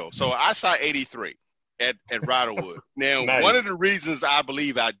the deal. So I shot 83 at Rattlewood. Now, nice. One of the reasons I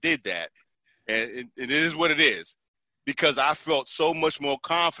believe I did that, and it is what it is, because I felt so much more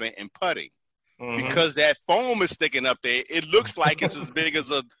confident in putting. Mm-hmm. Because that foam is sticking up there, it looks like it's as big as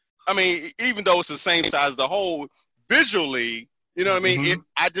even though it's the same size as the hole, visually, you know what I mean? Mm-hmm.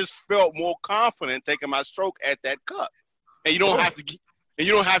 I just felt more confident taking my stroke at that cup. And you don't have to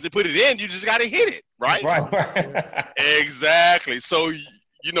put it in. You just got to hit it, right? Right. Exactly. So,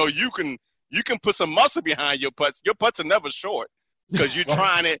 you can put some muscle behind your putts. Your putts are never short because you're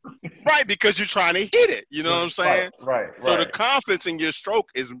trying it, right, because you're trying to hit it. You know what I'm saying? Right. So the confidence in your stroke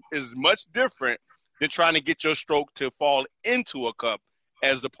is much different than trying to get your stroke to fall into a cup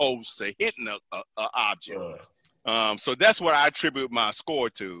as opposed to hitting a object. Right. So that's what I attribute my score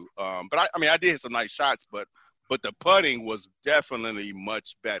to. But I did hit some nice shots, but the putting was definitely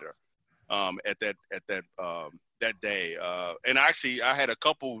much better at that day. And actually, I had a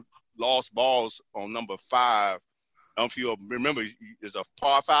couple lost balls on number 5. I don't know if you remember, there's a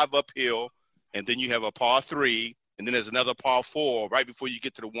par 5 uphill, and then you have a par 3, and then there's another par 4 right before you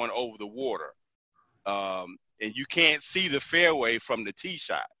get to the one over the water. And you can't see the fairway from the tee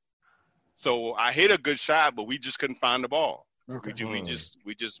shot. So I hit a good shot, but we just couldn't find the ball. Okay. We just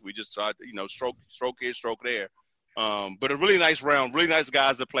tried to, stroke here, stroke there. But a really nice round, really nice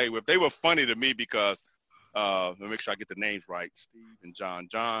guys to play with. They were funny to me because let me make sure I get the names right. Steve and John.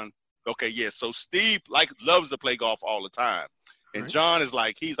 John. Okay, yeah. So Steve loves to play golf all the time. And right. John is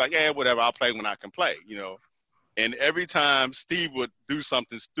he's like, yeah, whatever, I'll play when I can play, And every time Steve would do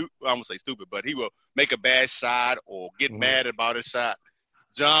something stupid, I won't say stupid, but he would make a bad shot or get mad about a shot,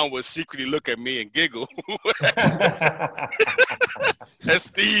 John would secretly look at me and giggle. as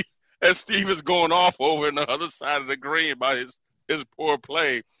Steve is going off over on the other side of the green about his poor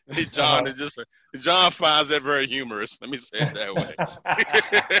play. John finds that very humorous. Let me say it that way.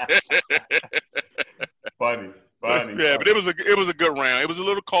 Funny. Yeah, but it was a good round. It was a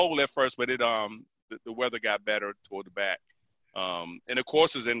little cold at first, but the weather got better toward the back. And the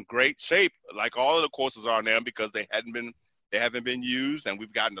course is in great shape, like all of the courses are now, because they haven't been used, and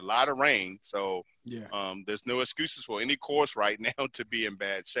we've gotten a lot of rain. So there's no excuses for any course right now to be in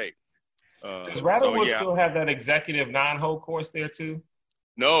bad shape. Does Rattlewood still have that executive 9-hole course there too?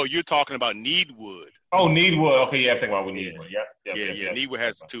 No, you're talking about Needwood. Oh, Needwood. Okay, yeah, I'm thinking about Needwood. Yep. Needwood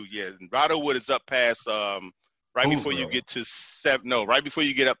has 2. Yeah, and Rattlewood is up past before you get to 7. No, right before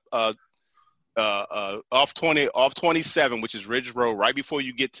you get up off 27, which is Ridge Road, right before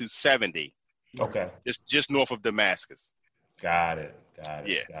you get to 70. Okay. Just north of Damascus. Got it.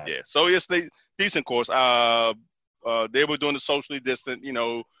 Yeah. So it's a decent course. They were doing the socially distant,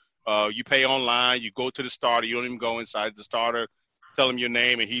 you pay online, you go to the starter, you don't even go inside the starter, tell him your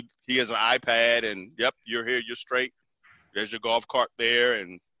name, and he has an iPad, and yep, you're here, you're straight. There's your golf cart there,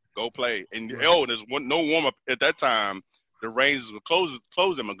 and go play. And there's no warm up at that time. The ranges were closed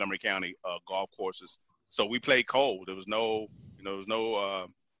in Montgomery County golf courses, so we played cold. There was no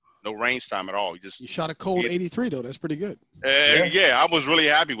range time at all. You shot a cold 83 though. That's pretty good. I was really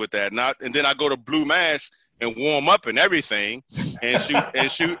happy with that. And then I go to Blue Mash and warm up and everything, and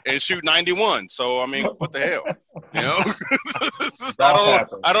shoot 91. So I mean, what the hell,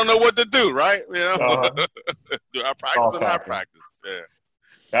 I don't know what to do, right? Do I practice or not practice? Yeah.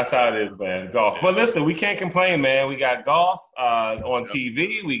 That's how it is, man. Golf. But listen, we can't complain, man. We got golf on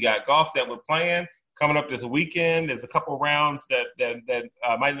TV. We got golf that we're playing coming up this weekend. There's a couple rounds that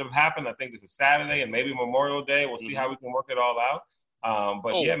might have happened. I think it's a Saturday and maybe Memorial Day. We'll see how we can work it all out.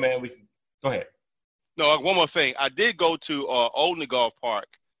 Yeah, man, we can go ahead. No, one more thing. I did go to Olney Golf Park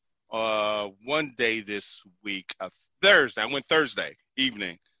one day this week, Thursday. I went Thursday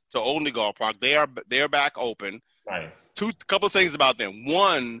evening to Olney Golf Park. They are back open. Nice. Couple of things about them.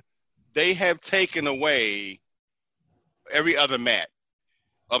 One, they have taken away every other mat,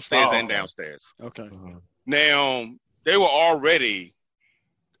 upstairs and downstairs. Okay. Mm-hmm. Now, they were already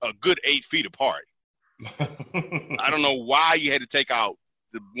a good 8 feet apart. I don't know why you had to take out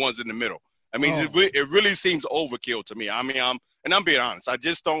the ones in the middle. I mean, it really seems overkill to me. I mean, I'm being honest. I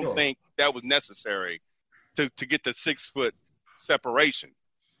just don't think that was necessary to get the 6 foot separation.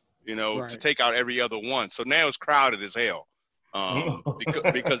 To take out every other one. So now it's crowded as hell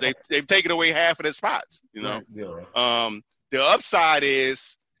because they've taken away half of the spots, Right. The upside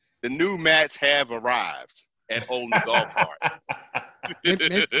is the new mats have arrived at Olney Golf Park.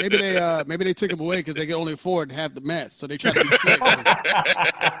 Maybe they took them away because they can only afford half the mats, so they try to be slick.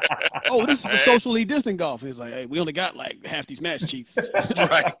 This is for socially distant golf. It's like, hey, we only got like half these mats, chief.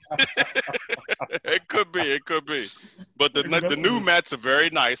 Right. It could be. But the new mats are very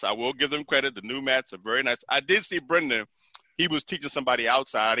nice. I will give them credit. The new mats are very nice. I did see Brendan. He was teaching somebody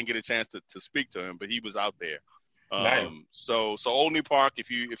outside. I didn't get a chance to speak to him, but he was out there. Nice. So Olney Park,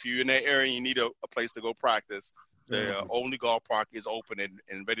 if you're in that area and you need a place to go practice, the Olney Golf Park is open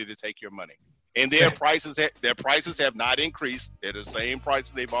and ready to take your money. And their prices have not increased. They're the same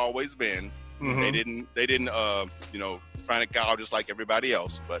prices they've always been. Mm-hmm. They didn't trying to gouge just like everybody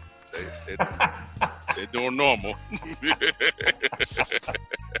else, but they're doing normal.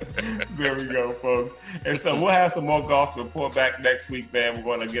 There we go, folks. And so we'll have some more golf to report back next week, man. We're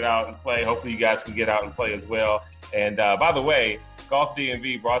going to get out and play. Hopefully you guys can get out and play as well. And by the way, Golf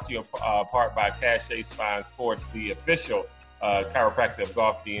DMV brought to you in part by Cache Spine Sports, the official chiropractor of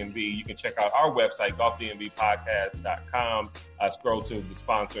Golf DMV. You can check out our website, golfdmvpodcast.com. Scroll to the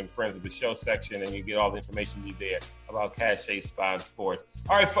sponsor and friends of the show section, and you get all the information you need there about Cache Spine Sports.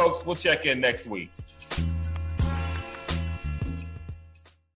 All right, folks, we'll check in next week.